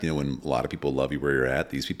When a lot of people love you where you're at,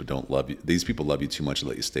 these people don't love you. These people love you too much to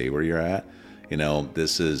let you stay where you're at.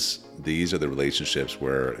 These are the relationships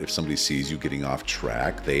where if somebody sees you getting off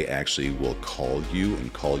track, they actually will call you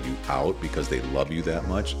and call you out because they love you that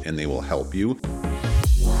much, and they will help you.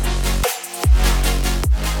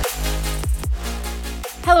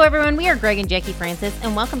 Hello everyone, we are Greg and Jackie Francis,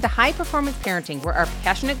 and welcome to High Performance Parenting, where our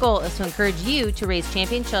passionate goal is to encourage you to raise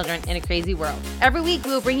champion children in a crazy world. Every week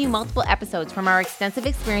we will bring you multiple episodes from our extensive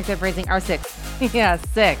experience of raising our six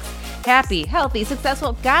happy, healthy,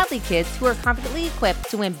 successful, godly kids who are confidently equipped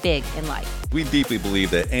to win big in life. We deeply believe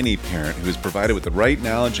that any parent who is provided with the right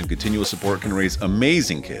knowledge and continual support can raise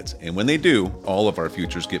amazing kids. And when they do, all of our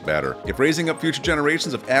futures get better. If raising up future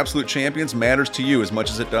generations of absolute champions matters to you as much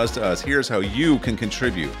as it does to us, here's how you can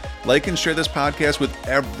contribute. Like and share this podcast with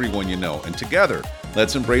everyone you know. And together,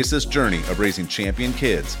 let's embrace this journey of raising champion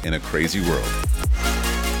kids in a crazy world.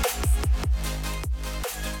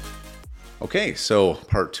 Okay, so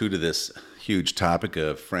part 2 to this huge topic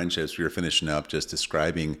of friendships. We were finishing up just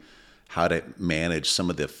describing how to manage some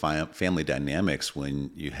of the family dynamics when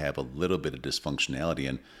you have a little bit of dysfunctionality.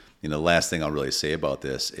 And, the last thing I'll really say about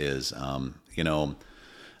this is,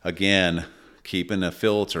 again, keeping a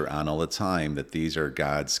filter on all the time that these are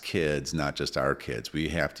God's kids, not just our kids. We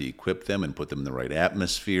have to equip them and put them in the right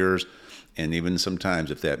atmospheres. And even sometimes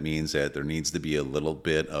if that means that there needs to be a little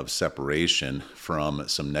bit of separation from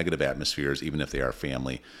some negative atmospheres, even if they are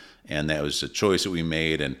family. And that was a choice that we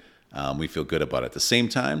made, and we feel good about it. At the same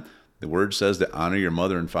time, the word says to honor your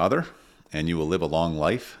mother and father, and you will live a long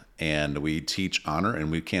life. And we teach honor, and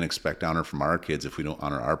we can't expect honor from our kids if we don't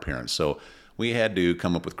honor our parents. So we had to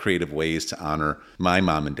come up with creative ways to honor my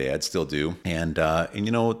mom and dad, still do. And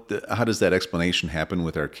how does that explanation happen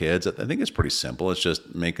with our kids? I think it's pretty simple. It's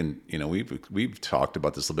just making, we've talked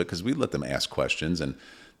about this a little bit because we let them ask questions and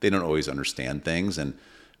they don't always understand things. And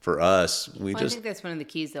for us, I think that's one of the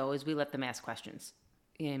keys though, is we let them ask questions.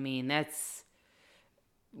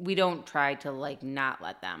 We don't try to not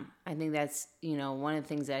let them. I think that's, one of the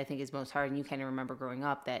things that I think is most hard. And you kind of remember growing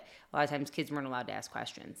up that a lot of times kids weren't allowed to ask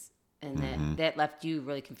questions. And that left you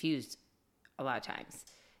really confused a lot of times.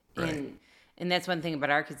 Right. And that's one thing about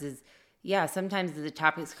our kids is, sometimes the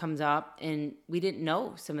topics comes up and we didn't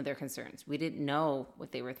know some of their concerns. We didn't know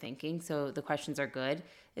what they were thinking. So the questions are good.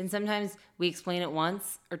 And sometimes we explain it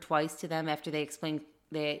once or twice to them after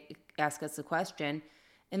they ask us the question,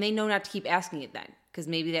 and they know not to keep asking it then, because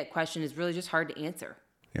maybe that question is really just hard to answer.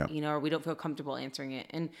 Yep. Or we don't feel comfortable answering it.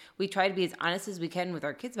 And we try to be as honest as we can with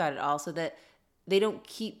our kids about it all, so that they don't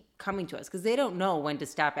keep coming to us, because they don't know when to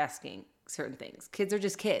stop asking certain things. Kids are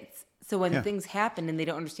just kids. So when things happen and they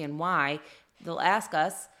don't understand why, they'll ask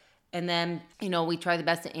us, and then, we try the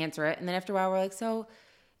best to answer it. And then after a while, we're like, so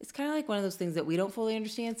it's kind of like one of those things that we don't fully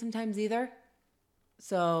understand sometimes either.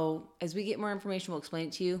 So as we get more information, we'll explain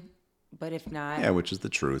it to you. But if not... Yeah, which is the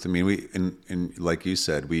truth. I mean, and like you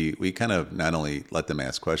said, we kind of not only let them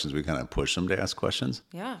ask questions, we kind of push them to ask questions.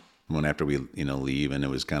 Yeah. When after we, leave and it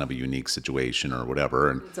was kind of a unique situation or whatever.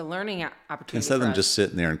 And it's a learning opportunity. Instead of them just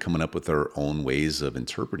sitting there and coming up with their own ways of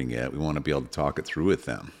interpreting it, we want to be able to talk it through with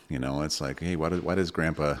them. It's like, hey, why does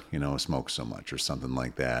Grandpa, smoke so much or something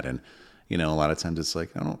like that? And, a lot of times it's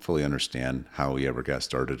like, I don't fully understand how he ever got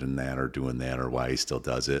started in that or doing that or why he still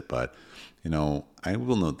does it. But, I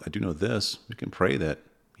do know this. We can pray that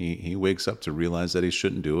he wakes up to realize that he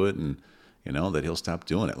shouldn't do it, and that he'll stop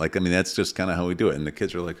doing it. That's just kind of how we do it. And the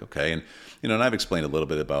kids are like, okay. And, and I've explained a little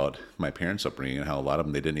bit about my parents' upbringing and how a lot of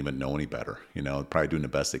them, they didn't even know any better, probably doing the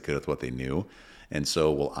best they could with what they knew. And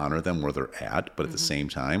so we'll honor them where they're at. But at the same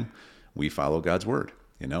time, we follow God's word,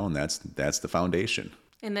 and that's the foundation.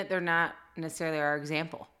 And that they're not necessarily our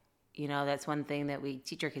example. That's one thing that we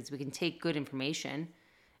teach our kids. We can take good information,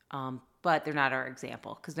 but they're not our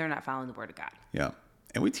example because they're not following the word of God. Yeah.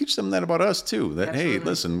 And we teach them that about us too, that, Absolutely. Hey,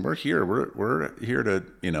 listen, we're here. We're here to,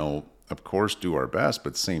 of course, do our best, but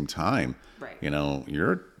at the same time, right.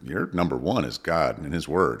 Your number one is God and his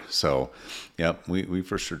word. So, we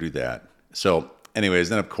for sure do that. So anyways,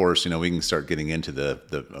 then of course, we can start getting into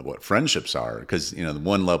the what friendships are, because, the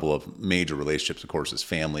one level of major relationships, of course, is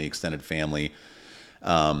family, extended family.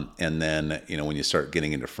 And then, when you start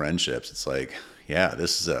getting into friendships, it's like,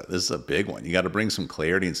 this is a big one. You got to bring some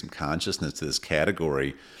clarity and some consciousness to this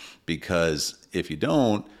category, because if you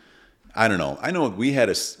don't, I don't know. I know we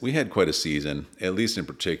had quite a season, at least in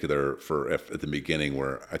particular at the beginning,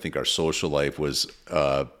 where I think our social life was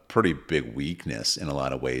a pretty big weakness in a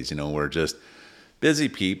lot of ways. We're just busy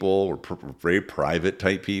people. We're very private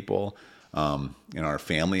type people. Our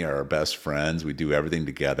family are our best friends. We do everything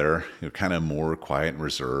together. We're kind of more quiet and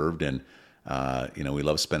reserved, and We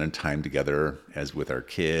love spending time together as with our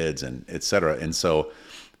kids and et cetera. And so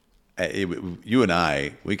you and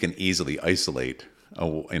I, we can easily isolate,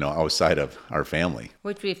 outside of our family.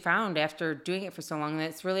 Which we found after doing it for so long that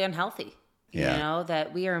it's really unhealthy. Yeah. You know,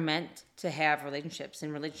 that we are meant to have relationships,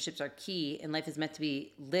 and relationships are key, and life is meant to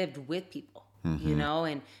be lived with people. You know,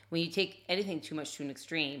 and when you take anything too much to an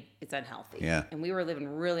extreme, it's unhealthy. Yeah. And we were living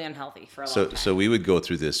really unhealthy for a long time. So we would go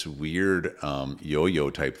through this weird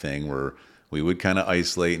yo-yo type thing where we would kind of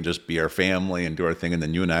isolate and just be our family and do our thing. And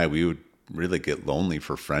then you and I, we would really get lonely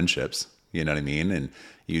for friendships. You know what I mean? And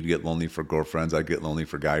you'd get lonely for girlfriends. I'd get lonely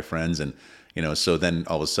for guy friends. And, so then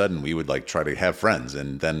all of a sudden we would like try to have friends.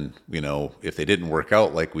 And then, if they didn't work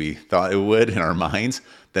out like we thought it would in our minds,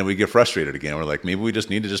 then we get frustrated again. We're like, maybe we just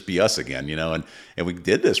need to just be us again, and we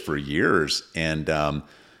did this for years. And,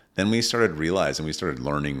 then we started realizing, we started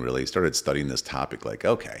learning, really started studying this topic. Like,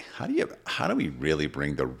 okay, how do we really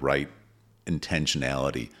bring the right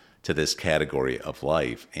intentionality to this category of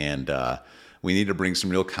life? And, we need to bring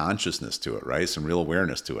some real consciousness to it, right? Some real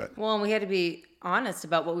awareness to it. Well, and we had to be honest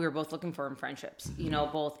about what we were both looking for in friendships,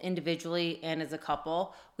 both individually and as a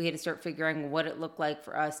couple. We had to start figuring what it looked like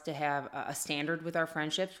for us to have a standard with our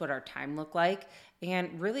friendships, what our time looked like,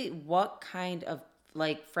 and really what kind of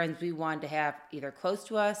like friends we wanted to have either close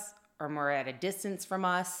to us or more at a distance from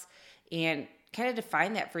us, and kind of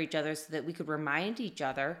define that for each other so that we could remind each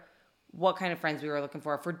other what kind of friends we were looking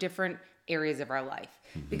for different areas of our life.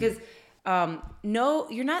 Because no,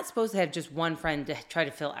 you're not supposed to have just one friend to try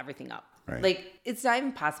to fill everything up. Right. Like, it's not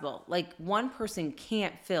even possible. Like, one person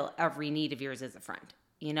can't fill every need of yours as a friend,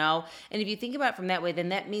 And if you think about it from that way, then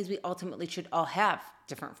that means we ultimately should all have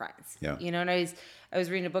different friends. Yeah. And I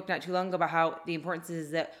was reading a book not too long ago about how the importance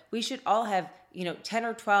is that we should all have, 10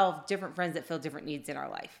 or 12 different friends that fill different needs in our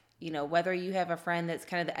life. Whether you have a friend that's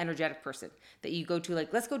kind of the energetic person that you go to,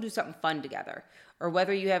 like, let's go do something fun together. Or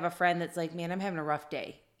whether you have a friend that's like, man, I'm having a rough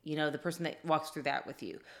day. The person that walks through that with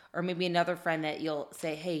you. Or maybe another friend that you'll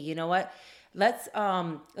say, hey, you know what? Let's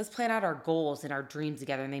plan out our goals and our dreams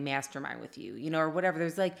together, and they mastermind with you, or whatever.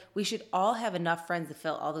 There's like, we should all have enough friends to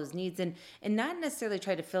fill all those needs, and not necessarily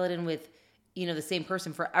try to fill it in with, the same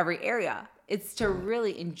person for every area. It's to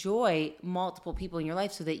really enjoy multiple people in your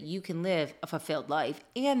life so that you can live a fulfilled life,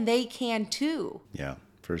 and they can too. Yeah,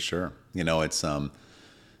 for sure.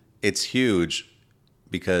 It's huge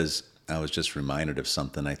because I was just reminded of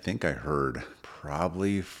something I think I heard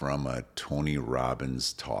probably from a Tony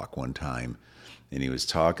Robbins talk one time. And he was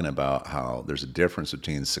talking about how there's a difference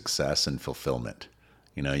between success and fulfillment.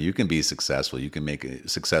 You can be successful. You can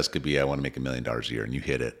success could be, I want to make $1 million a year, and you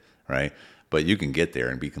hit it, right? But you can get there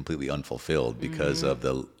and be completely unfulfilled because of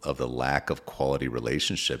the lack of quality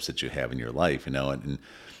relationships that you have in your life, And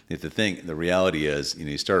if the reality is,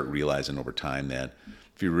 you start realizing over time that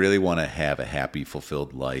if you really want to have a happy,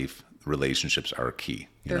 fulfilled life, relationships are key.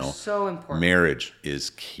 They're so important. Marriage is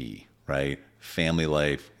key, right? Family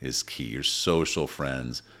life is key. Your social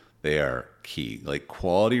friends, they are key. Like,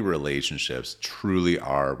 quality relationships truly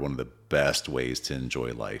are one of the best ways to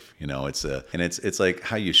enjoy life. It's like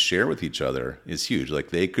how you share with each other is huge. Like,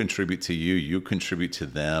 they contribute to you, you contribute to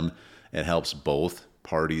them. It helps both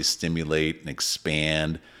parties stimulate and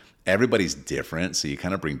expand. Everybody's different, so you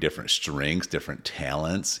kind of bring different strengths, different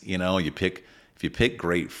talents. If you pick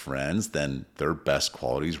great friends, then their best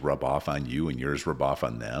qualities rub off on you and yours rub off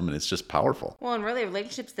on them. And it's just powerful. Well, and really,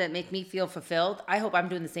 relationships that make me feel fulfilled, I hope I'm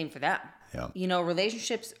doing the same for them. Yeah.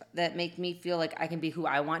 Relationships that make me feel like I can be who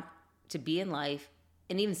I want to be in life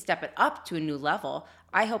and even step it up to a new level,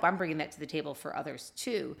 I hope I'm bringing that to the table for others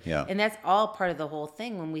too. Yeah. And that's all part of the whole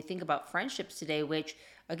thing when we think about friendships today, which,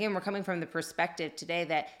 again, we're coming from the perspective today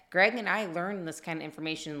that Greg and I learned this kind of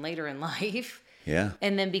information later in life. Yeah.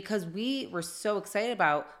 And then because we were so excited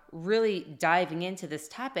about really diving into this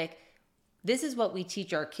topic, this is what we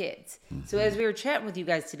teach our kids. So as we were chatting with you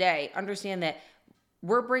guys today, understand that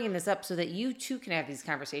we're bringing this up so that you too can have these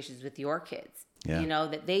conversations with your kids. Yeah.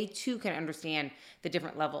 That they too can understand the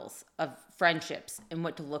different levels of friendships and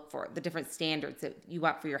what to look for, the different standards that you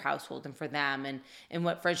want for your household and for them, and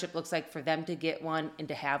what friendship looks like for them to get one and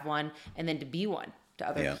to have one and then to be one to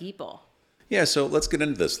other people. Yeah, so let's get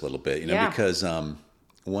into this a little bit, because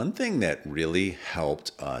one thing that really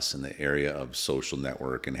helped us in the area of social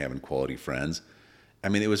network and having quality friends, I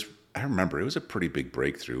remember it was a pretty big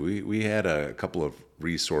breakthrough. We had a couple of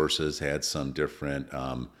resources, had some different,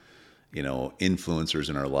 influencers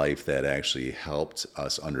in our life that actually helped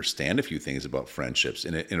us understand a few things about friendships.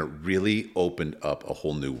 And it really opened up a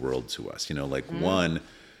whole new world to us. One,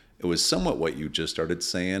 it was somewhat what you just started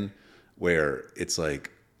saying, where it's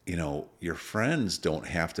like, your friends don't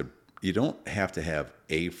have to you don't have to have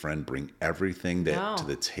a friend bring everything that to No.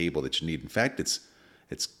 the table that you need. In fact, it's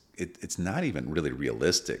not even really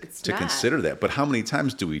realistic It's to not. consider that. But how many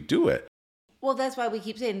times do we do it? Well, that's why we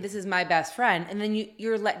keep saying this is my best friend, and then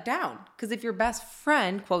you're let down because if your best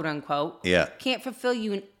friend, quote unquote, Yeah. can't fulfill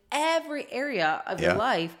you in every area of Yeah. your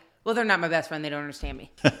life, well, they're not my best friend. They don't understand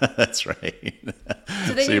me. That's right.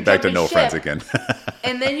 So then So you're back to jumping no friends ship, again.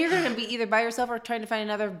 and then you're going to be either by yourself or trying to find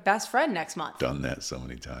another best friend next month. Done that so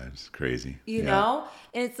many times. Crazy. You know,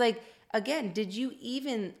 and it's like, again, did you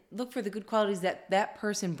even look for the good qualities that that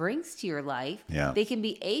person brings to your life? Yeah. They can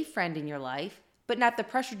be a friend in your life, but not the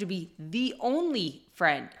pressure to be the only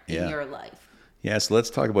friend in Yeah. your life. Yeah, so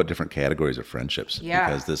let's talk about different categories of friendships Yeah.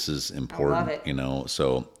 because this is important, it. you know.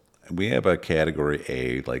 So we have a category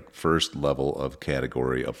A, like first level of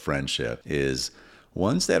category of friendship is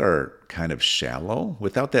ones that are kind of shallow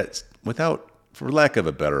without for lack of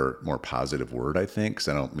a better, more positive word, I think, because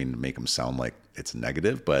I don't mean to make them sound like it's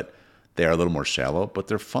negative, but they are a little more shallow, but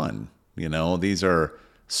they're fun. You know, these are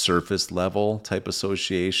surface level type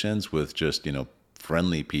associations with just, you know,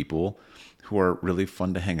 friendly people who are really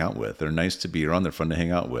fun to hang out with. They're nice to be around. They're fun to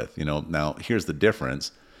hang out with. You know, now here's the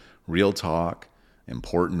difference. Real talk,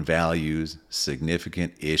 important values,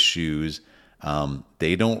 significant issues,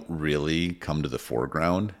 they don't really come to the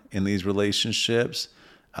foreground in these relationships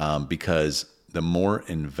because the more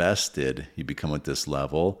invested you become at this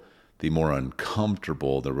level, the more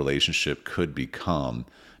uncomfortable the relationship could become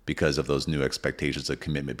because of those new expectations of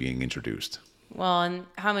commitment being introduced. Well, and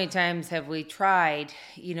how many times have we tried,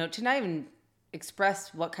 you know, to not even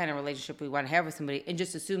express what kind of relationship we want to have with somebody and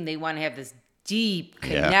just assume they want to have this deep,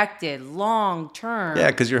 connected, long term. Yeah,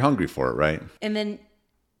 because you're hungry for it, right? And then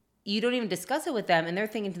you don't even discuss it with them and they're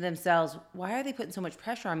thinking to themselves, why are they putting so much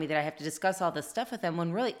pressure on me that I have to discuss all this stuff with them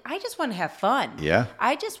when really I just want to have fun. Yeah.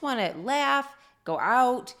 I just want to laugh, go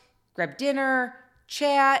out, grab dinner,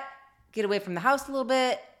 chat, get away from the house a little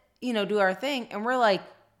bit, you know, do our thing. And we're like,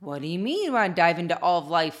 what do you mean you want to dive into all of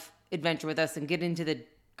life adventure with us and get into the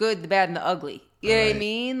good, the bad, and the ugly? You know what I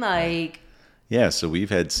mean? Like, Yeah, so we've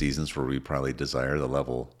had seasons where we probably desire the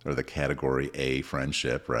level or the category A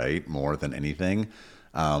friendship, right? More than anything,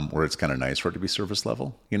 where it's kind of nice for it to be surface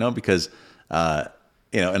level, you know, because,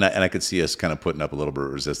 you know, and I could see us kind of putting up a little bit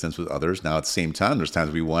of resistance with others. Now, at the same time, there's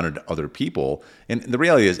times we wanted other people. And the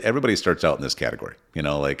reality is everybody starts out in this category, you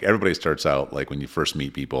know, like everybody starts out like when you first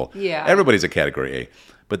meet people. Yeah. Everybody's a category A.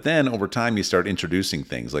 But then over time, you start introducing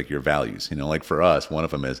things like your values, you know, like for us, one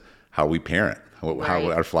of them is how we parent, how Right.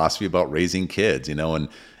 our philosophy about raising kids, you know,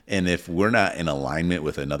 and if we're not in alignment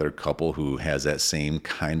with another couple who has that same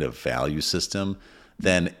kind of value system,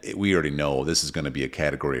 then we already know this is going to be a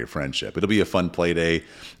category of friendship. It'll be a fun play day.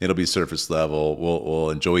 It'll be surface level.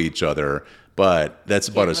 We'll enjoy each other, but that's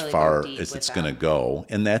about as really go far deep as with it's them. going to go,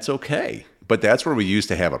 and that's okay. But that's where we used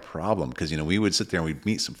to have a problem because, you know, we would sit there and we'd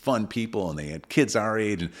meet some fun people and they had kids our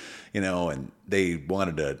age and, you know, and they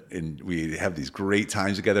wanted to, and we'd have these great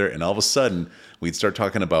times together. And all of a sudden we'd start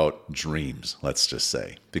talking about dreams, let's just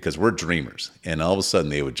say, because we're dreamers. And all of a sudden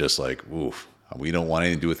they would just like, oof, we don't want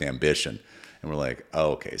anything to do with ambition. And we're like,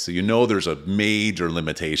 oh, okay. So, you know, there's a major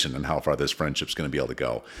limitation on how far this friendship's going to be able to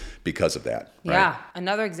go because of that. Right? yeah.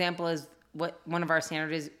 Another example is what one of our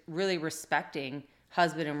standards is really respecting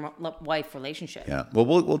husband and wife relationship. Yeah. Well,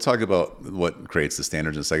 we'll talk about what creates the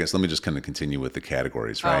standards in a second. So let me just kind of continue with the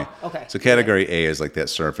categories, right? Oh, okay. So category A is like that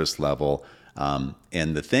surface level. And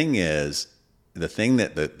the thing is, the thing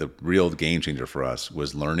that the real game changer for us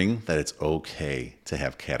was learning that it's okay to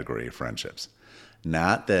have category A friendships.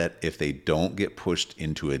 Not that if they don't get pushed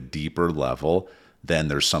into a deeper level, then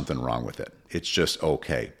there's something wrong with it. It's just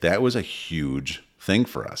okay. That was a huge thing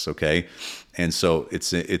for us, okay? And so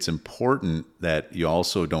it's important that you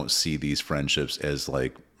also don't see these friendships as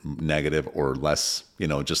like negative or less, you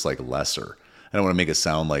know, just like lesser. I don't want to make it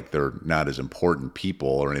sound like they're not as important people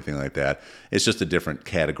or anything like that. It's just a different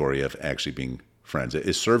category of actually being friends.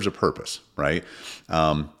 It serves a purpose, right?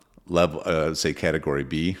 Say category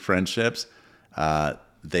B friendships,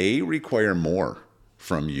 they require more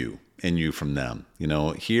from you and you from them. You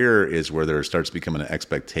know, here is where there starts becoming an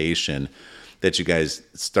expectation that you guys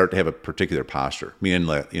start to have a particular posture. Meaning,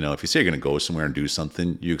 you know, if you say you're going to go somewhere and do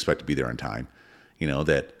something, you expect to be there on time. You know,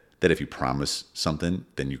 that if you promise something,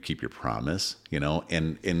 then you keep your promise, you know,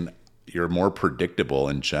 and you're more predictable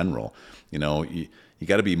in general. You know, you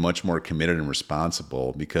got to be much more committed and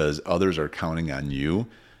responsible because others are counting on you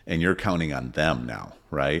and you're counting on them now,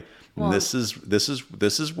 right? Well, and this is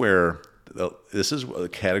where this is a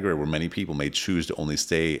category where many people may choose to only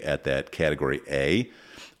stay at that category A,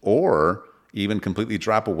 or even completely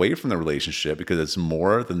drop away from the relationship because it's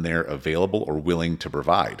more than they're available or willing to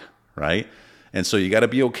provide, right? And so you got to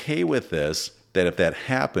be okay with this, that if that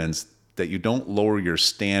happens, that you don't lower your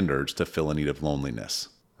standards to fill a need of loneliness,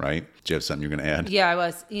 right? Do you have something you're going to add? Yeah, I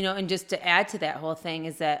was, and just to add to that whole thing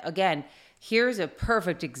is that, again, here's a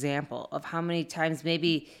perfect example of how many times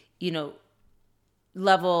maybe,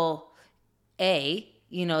 level A,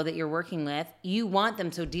 that you're working with, you want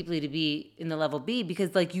them so deeply to be in the level B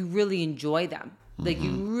because like you really enjoy them. Like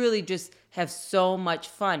you really just have so much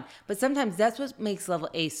fun. But sometimes that's what makes level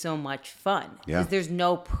A so much fun. Yeah. Because there's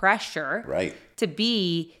no pressure Right. to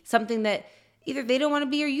be something that either they don't want to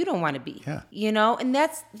be or you don't want to be. Yeah. And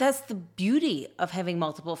that's the beauty of having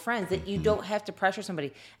multiple friends, that you don't have to pressure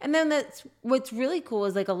somebody. And then that's what's really cool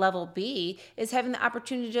is like a level B is having the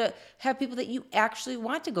opportunity to have people that you actually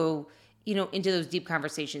want to go into those deep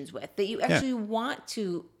conversations with, that you actually want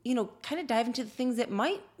to, kind of dive into the things that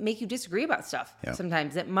might make you disagree about stuff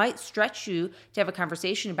sometimes, that might stretch you to have a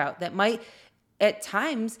conversation about, that might at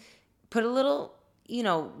times put a little,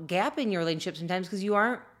 gap in your relationship sometimes because you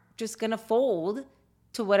aren't just going to fold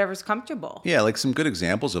to whatever's comfortable. Yeah, like some good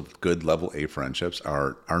examples of good level A friendships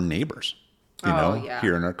are our neighbors,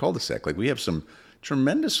 here in our cul-de-sac. Like we have some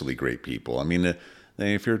tremendously great people. I mean,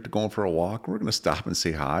 if you're going for a walk, we're going to stop and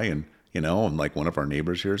say hi. And like one of our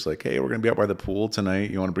neighbors here is like, hey, we're going to be out by the pool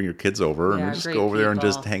tonight. You want to bring your kids over? And we just go over there and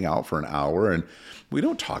just hang out for an hour. And we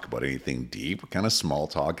don't talk about anything deep. We kind of small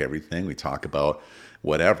talk everything. We talk about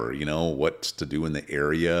whatever, what's to do in the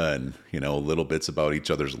area and, little bits about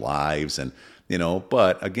each other's lives. And,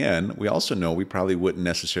 but again, we also know we probably wouldn't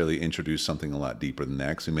necessarily introduce something a lot deeper than that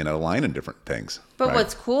because we may not align in different things. But right?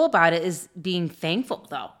 What's cool about it is being thankful,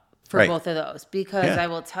 though, for both of those. Because I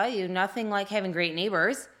will tell you, nothing like having great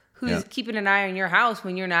neighbors who's keeping an eye on your house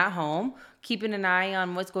when you're not home, keeping an eye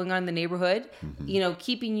on what's going on in the neighborhood,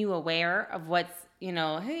 keeping you aware of what's,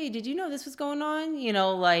 hey, did you know this was going on?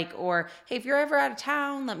 Or, hey, if you're ever out of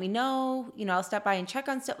town, let me know. I'll stop by and check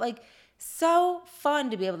on stuff. Like, so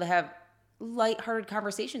fun to be able to have lighthearted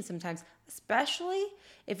conversations sometimes, especially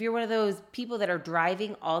if you're one of those people that are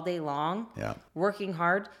driving all day long, working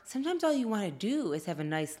hard. Sometimes all you want to do is have a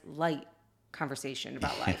nice, light conversation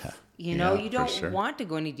about life. You don't want to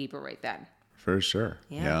go any deeper right then. For sure.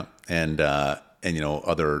 Yeah. And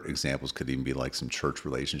other examples could even be like some church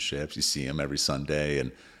relationships. You see them every Sunday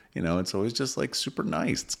and, it's always just like super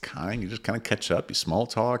nice. It's kind. You just kind of catch up. You small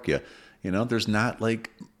talk. There's not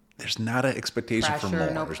an expectation for more.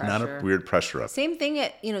 No There's pressure. not a weird pressure of it. Same thing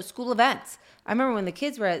at, school events. I remember when the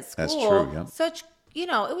kids were at school. That's true, yeah. Such,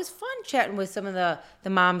 it was fun chatting with some of the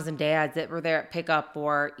moms and dads that were there at pickup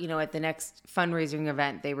or, at the next fundraising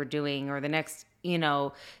event they were doing or the next,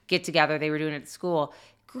 get together they were doing at school.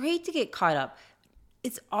 Great to get caught up.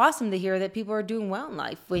 It's awesome to hear that people are doing well in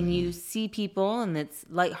life when you see people and it's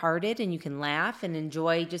lighthearted and you can laugh and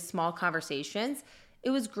enjoy just small conversations. It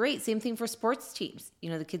was great. Same thing for sports teams.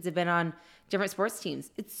 The kids have been on different sports teams.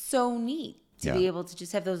 It's so neat to be able to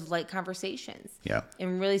just have those light conversations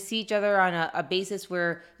and really see each other on a basis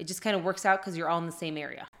where it just kind of works out because you're all in the same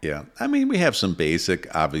area. Yeah. I mean, we have some basic,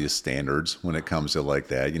 obvious standards when it comes to like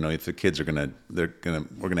that. If the kids we're going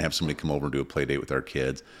to have somebody come over and do a play date with our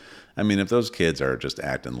kids. I mean, if those kids are just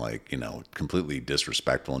acting like, completely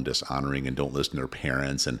disrespectful and dishonoring and don't listen to their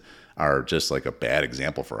parents and are just like a bad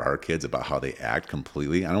example for our kids about how they act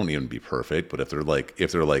completely. I don't even be perfect, but if they're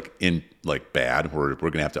in bad, we're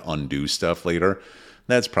going to have to undo stuff later.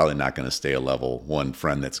 That's probably not going to stay a level one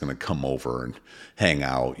friend that's going to come over and hang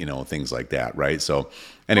out, things like that. Right. So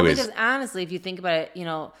anyways, because honestly, if you think about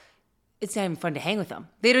it, it's not even fun to hang with them.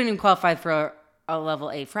 They don't even qualify for a level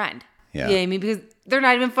A friend. Yeah. You know what I mean? Because they're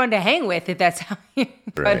not even fun to hang with if that's how you're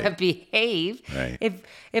going to behave. Right.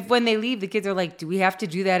 If when they leave, the kids are like, do we have to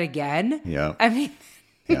do that again? Yeah. I mean,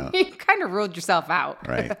 you kind of ruled yourself out.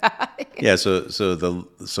 Right. Yeah. So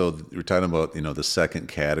we're talking about, the second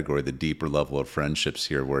category, the deeper level of friendships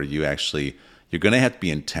here, where you're going to have to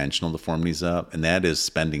be intentional to form these up. And that is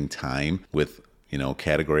spending time with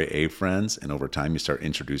category A friends. And over time, you start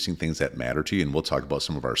introducing things that matter to you. And we'll talk about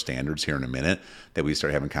some of our standards here in a minute, that we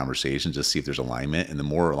start having conversations to see if there's alignment. And the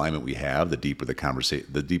more alignment we have, the deeper the conversation,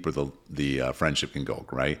 the deeper the friendship can go.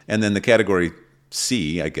 Right. And then the category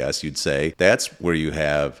C, I guess you'd say, that's where you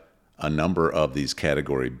have a number of these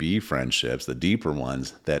category B friendships, the deeper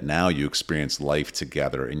ones, that now you experience life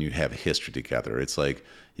together and you have history together. It's like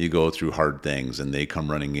you go through hard things and they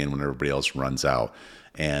come running in when everybody else runs out.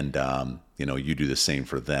 And, you do the same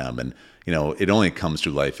for them. And, it only comes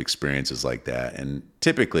through life experiences like that. And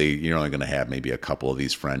typically you're only going to have maybe a couple of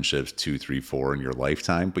these friendships, 2, 3, 4 in your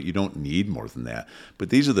lifetime, but you don't need more than that. But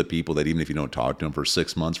these are the people that even if you don't talk to them for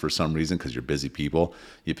 6 months for some reason, because you're busy people,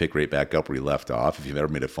 you pick right back up where you left off. If you've ever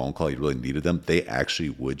made a phone call, you really needed them, they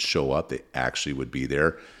actually would show up. They actually would be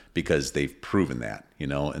there because they've proven that,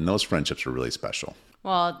 and those friendships are really special.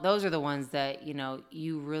 Well, those are the ones that,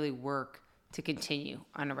 you really work to continue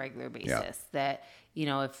on a regular basis. That,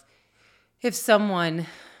 if someone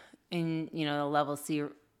in, the level C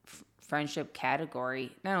friendship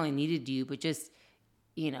category not only needed you, but just,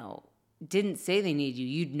 didn't say they needed you,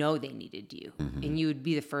 you'd know they needed you. Mm-hmm. And you would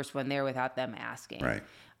be the first one there without them asking. Right.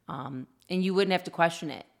 And you wouldn't have to question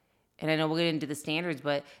it. And I know we'll get into the standards,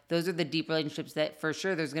 but those are the deep relationships that for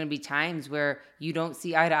sure there's going to be times where you don't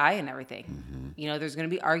see eye to eye in everything. Mm-hmm. There's going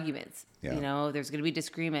to be arguments. Yeah. There's going to be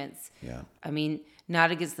disagreements. Yeah. I mean, not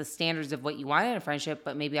against the standards of what you want in a friendship,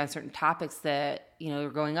 but maybe on certain topics that, are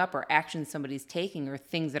growing up or actions somebody's taking or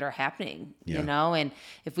things that are happening, And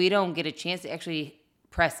if we don't get a chance to actually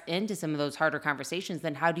press into some of those harder conversations,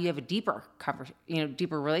 then how do you have a deeper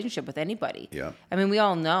relationship with anybody? Yeah. I mean, we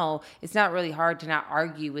all know it's not really hard to not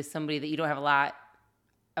argue with somebody that you don't have a lot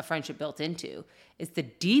of friendship built into. It's the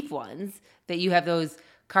deep ones that you have those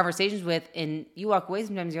conversations with, and you walk away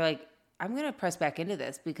sometimes, you're like, I'm going to press back into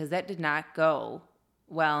this because that did not go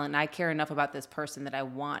well, and I care enough about this person that I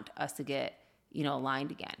want us to get,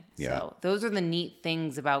 aligned again. Yeah. So those are the neat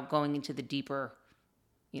things about going into the deeper,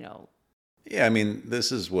 Yeah, I mean,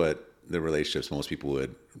 this is what the relationships most people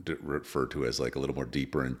would refer to as like a little more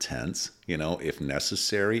deeper intense, if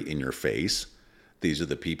necessary, in your face. These are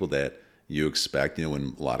the people that you expect,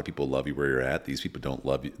 when a lot of people love you where you're at, these people don't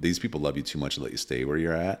love you. These people love you too much to let you stay where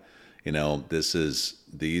you're at.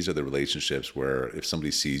 These are the relationships where if somebody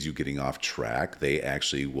sees you getting off track, they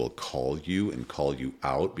actually will call you and call you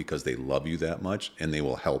out because they love you that much, and they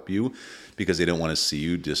will help you because they don't want to see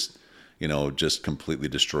you just completely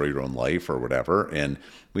destroy your own life or whatever. And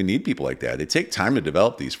we need people like that. They take time to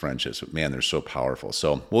develop these friendships, but man, they're so powerful.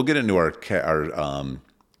 So we'll get into our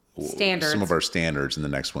standards, some of our standards in the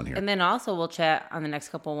next one here. And then also we'll chat on the next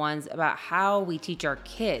couple ones about how we teach our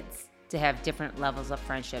kids to have different levels of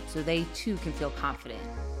friendship so they too can feel confident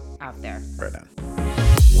out there. Right on.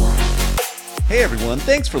 Hey everyone,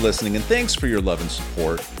 thanks for listening and thanks for your love and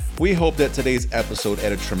support. We hope that today's episode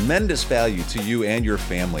added tremendous value to you and your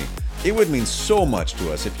family. It would mean so much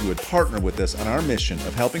to us if you would partner with us on our mission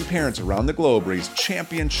of helping parents around the globe raise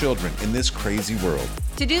champion children in this crazy world.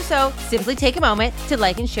 To do so, simply take a moment to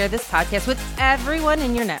like and share this podcast with everyone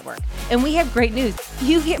in your network. And we have great news.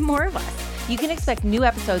 You get more of us. You can expect new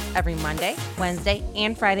episodes every Monday, Wednesday,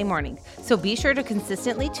 and Friday morning. So be sure to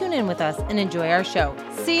consistently tune in with us and enjoy our show.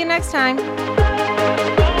 See you next time.